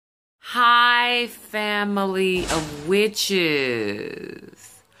Hi, family of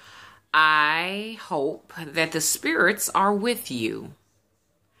witches. I hope that the spirits are with you.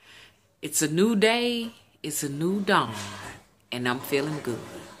 It's a new day. It's a new dawn. And I'm feeling good.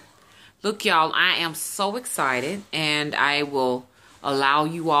 Look, y'all, I am so excited. And I will allow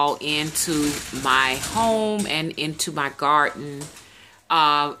you all into my home and into my garden.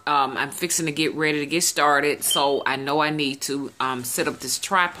 I'm fixing to get ready to get started, so I know I need to set up this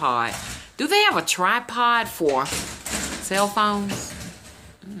tripod. Do they have a tripod for cell phones?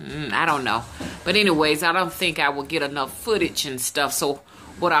 I don't know. But anyways, I don't think I will get enough footage and stuff, so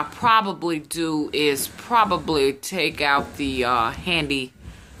what I'll probably do is probably take out the handy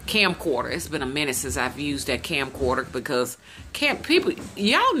camcorder. It's been a minute since I've used that camcorder because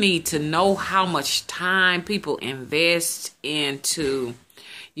y'all need to know how much time people invest into,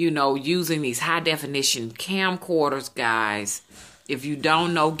 using these high definition camcorders, guys. If you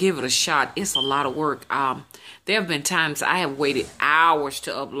don't know, give it a shot. It's a lot of work. There have been times I have waited hours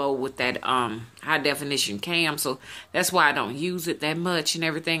to upload with that high definition cam, so that's why I don't use it that much and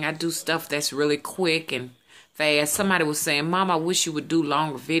everything. I do stuff that's really quick and fast. Somebody was saying, Mom, I wish you would do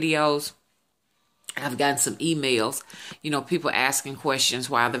longer videos. I've gotten some emails, people asking questions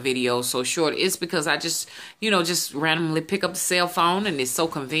why the video is so short. It's because I just randomly pick up the cell phone and it's so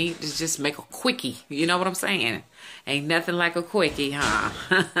convenient to just make a quickie. You know what I'm saying? Ain't nothing like a quickie,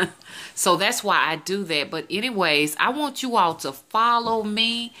 huh? So that's why I do that. But anyways, I want you all to follow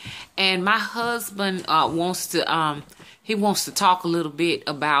me. And my husband wants to talk a little bit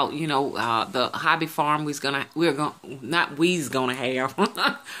about, the hobby farm we're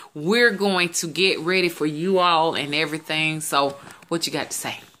going to get ready for you all and everything. So what you got to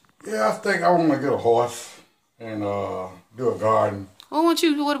say? Yeah, I think I want to get a horse and do a garden.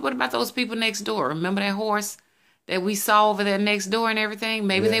 What about those people next door? Remember that horse that we saw over there next door and everything?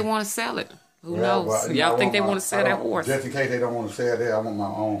 Maybe they want to sell it. Who knows? Well, y'all think they want to sell that horse? Just in case they don't want to sell that, I want my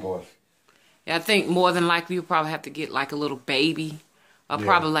own horse. I think more than likely you'll probably have to get like a little baby. Or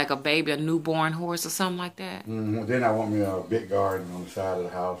probably like a baby, a newborn horse or something like that. Then I want me a big garden on the side of the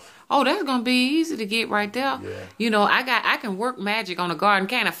house. Oh, that's going to be easy to get right there. Yeah. I can work magic on a garden,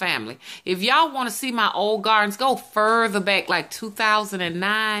 can a family? If y'all want to see my old gardens, go further back, like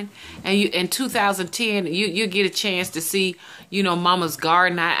 2009 and in 2010, you get a chance to see, Mama's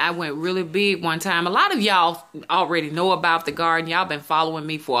garden. I went really big one time. A lot of y'all already know about the garden. Y'all been following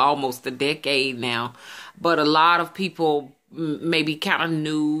me for almost a decade now. But a lot of people maybe kind of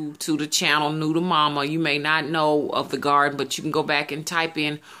new to the channel, new to Mama. You may not know of the garden, but you can go back and type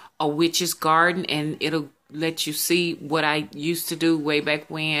in a witch's garden and it'll let you see what I used to do way back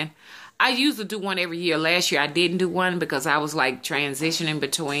when. I used to do one every year. Last year I didn't do one because I was like transitioning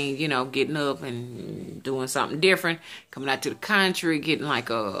between, getting up and doing something different, coming out to the country, getting I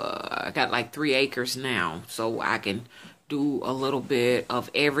got like 3 acres now, so I can do a little bit of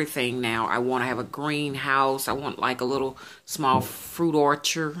everything now. I want to have a greenhouse. I want like a little small fruit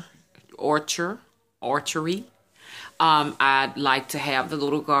orchard. I'd like to have the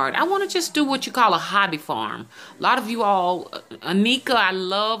little garden. I want to just do what you call a hobby farm. A lot of you all, Anika, I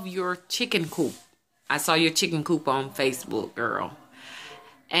love your chicken coop. I saw your chicken coop on Facebook, girl.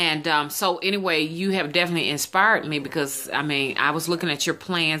 And so anyway, you have definitely inspired me because, I was looking at your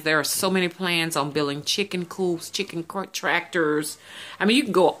plans. There are so many plans on building chicken coops, chicken tractors. You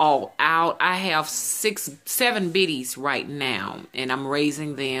can go all out. I have 7 biddies right now, and I'm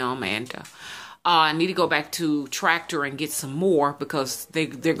raising them. And I need to go back to tractor and get some more because they're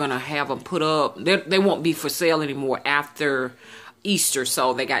going to have them put up. They won't be for sale anymore after Easter.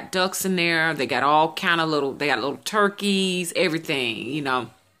 So they got ducks in there. They got all kind of they got little turkeys, everything,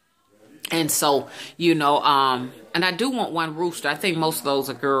 And so, and I do want one rooster. I think most of those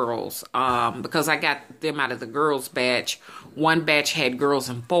are girls because I got them out of the girls batch. One batch had girls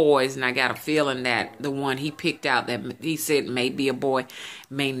and boys, and I got a feeling that the one he picked out that he said may be a boy,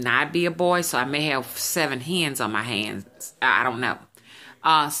 may not be a boy. So I may have 7 hens on my hands. I don't know.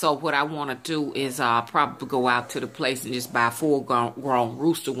 So what I want to do is probably go out to the place and just buy a full-grown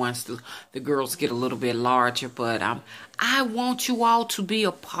rooster once the girls get a little bit larger. But I want you all to be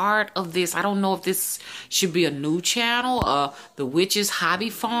a part of this. I don't know if this should be a new channel, the Witch's Hobby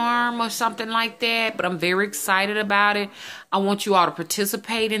Farm or something like that. But I'm very excited about it. I want you all to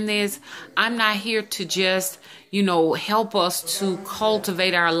participate in this. I'm not here to just help us to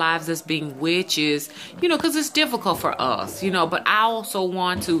cultivate our lives as being witches, because it's difficult for us, but I also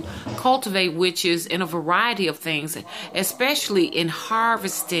want to cultivate witches in a variety of things, especially in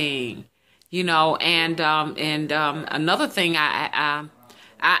harvesting, and another thing I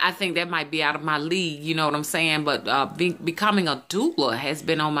I think that might be out of my league, you know what I'm saying? But becoming a doula has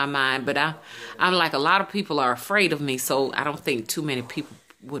been on my mind. But I'm like, a lot of people are afraid of me, so I don't think too many people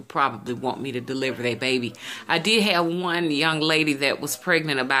would probably want me to deliver their baby. I did have one young lady that was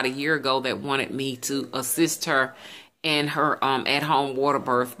pregnant about a year ago that wanted me to assist her in her at-home water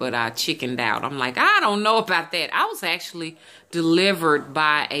birth, but I chickened out. I'm like, I don't know about that. I was actually delivered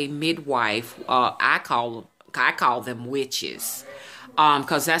by a midwife. I call them witches.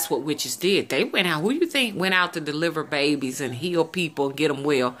 Because that's what witches did. They went out. Who do you think went out to deliver babies and heal people and get them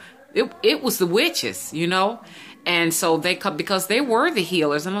well? It was the witches, you know. And so because they were the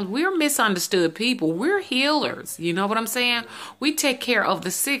healers. And we're misunderstood people. We're healers. You know what I'm saying? We take care of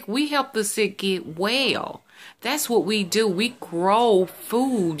the sick. We help the sick get well. That's what we do. We grow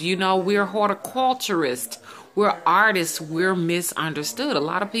food. You know, we're horticulturists. We're artists. We're misunderstood. A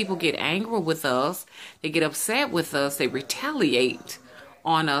lot of people get angry with us. They get upset with us. They retaliate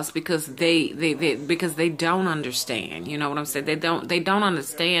on us because they don't understand. You know what I'm saying? They don't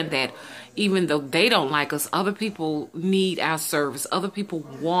understand that even though they don't like us, other people need our service. Other people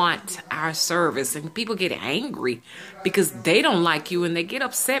want our service, and people get angry because they don't like you, and they get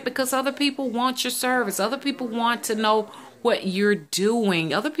upset because other people want your service. Other people want to know what you're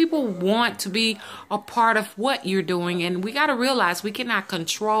doing. Other people want to be a part of what you're doing, and we got to realize we cannot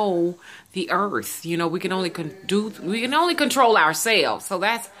control the earth. You know, we can only control ourselves. So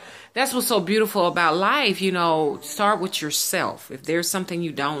that's what's so beautiful about life. You know, start with yourself. If there's something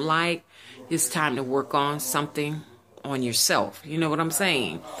you don't like, it's time to work on something on yourself. You know what I'm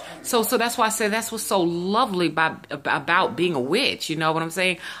saying? So that's why I say that's what's so lovely about being a witch. You know what I'm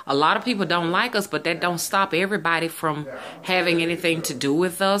saying? A lot of people don't like us, but that don't stop everybody from having anything to do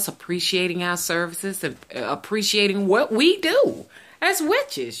with us, appreciating our services, and appreciating what we do as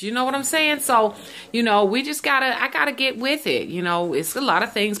witches. You know what I'm saying? So, you know, I gotta get with it. You know, it's a lot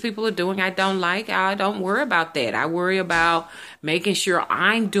of things people are doing I don't like. I don't worry about that. I worry about making sure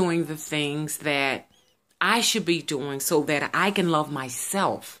I'm doing the things that I should be doing so that I can love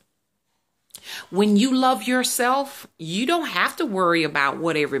myself. When you love yourself, you don't have to worry about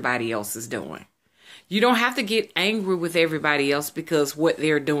what everybody else is doing. You don't have to get angry with everybody else because what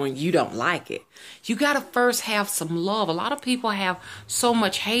they're doing, you don't like it. You got to first have some love. A lot of people have so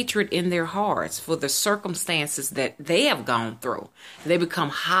much hatred in their hearts for the circumstances that they have gone through. They become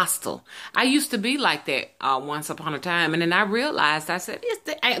hostile. I used to be like that once upon a time. And then I realized, I said,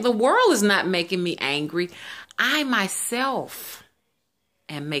 the world is not making me angry. I myself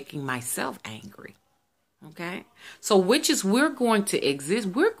am making myself angry. Okay, so witches, we're going to exist.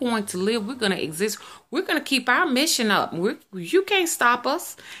 We're going to live. We're going to exist. We're going to keep our mission up. You can't stop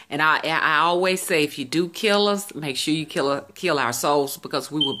us. And I always say, if you do kill us, make sure you kill our souls,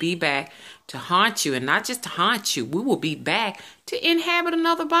 because we will be back to haunt you. And not just to haunt you, we will be back to inhabit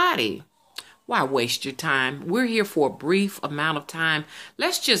another body. Why waste your time? We're here for a brief amount of time.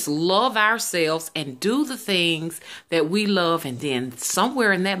 Let's just love ourselves and do the things that we love. And then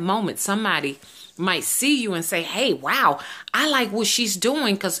somewhere in that moment, somebody might see you and say, hey, wow, I like what she's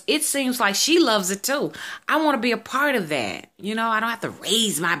doing because it seems like she loves it too. I want to be a part of that. You know, I don't have to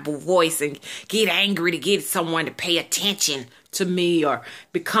raise my voice and get angry to get someone to pay attention to me or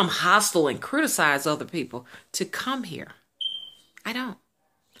become hostile and criticize other people to come here. I don't.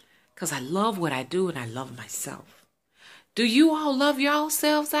 Because I love what I do and I love myself. Do you all love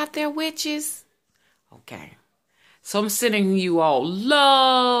yourselves out there, witches? Okay. So I'm sending you all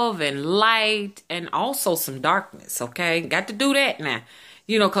love and light and also some darkness, okay? Got to do that now.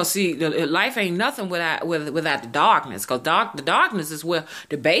 You know, because, see, life ain't nothing without the darkness. Because the darkness is where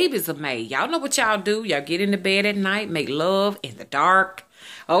the babies are made. Y'all know what y'all do. Y'all get into bed at night, make love in the dark.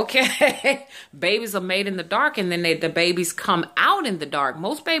 Okay? Babies are made in the dark, and then the babies come out in the dark.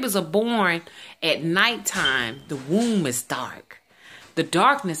 Most babies are born at nighttime. The womb is dark. The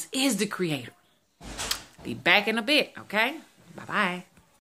darkness is the creator. Be back in a bit, okay? Bye-bye.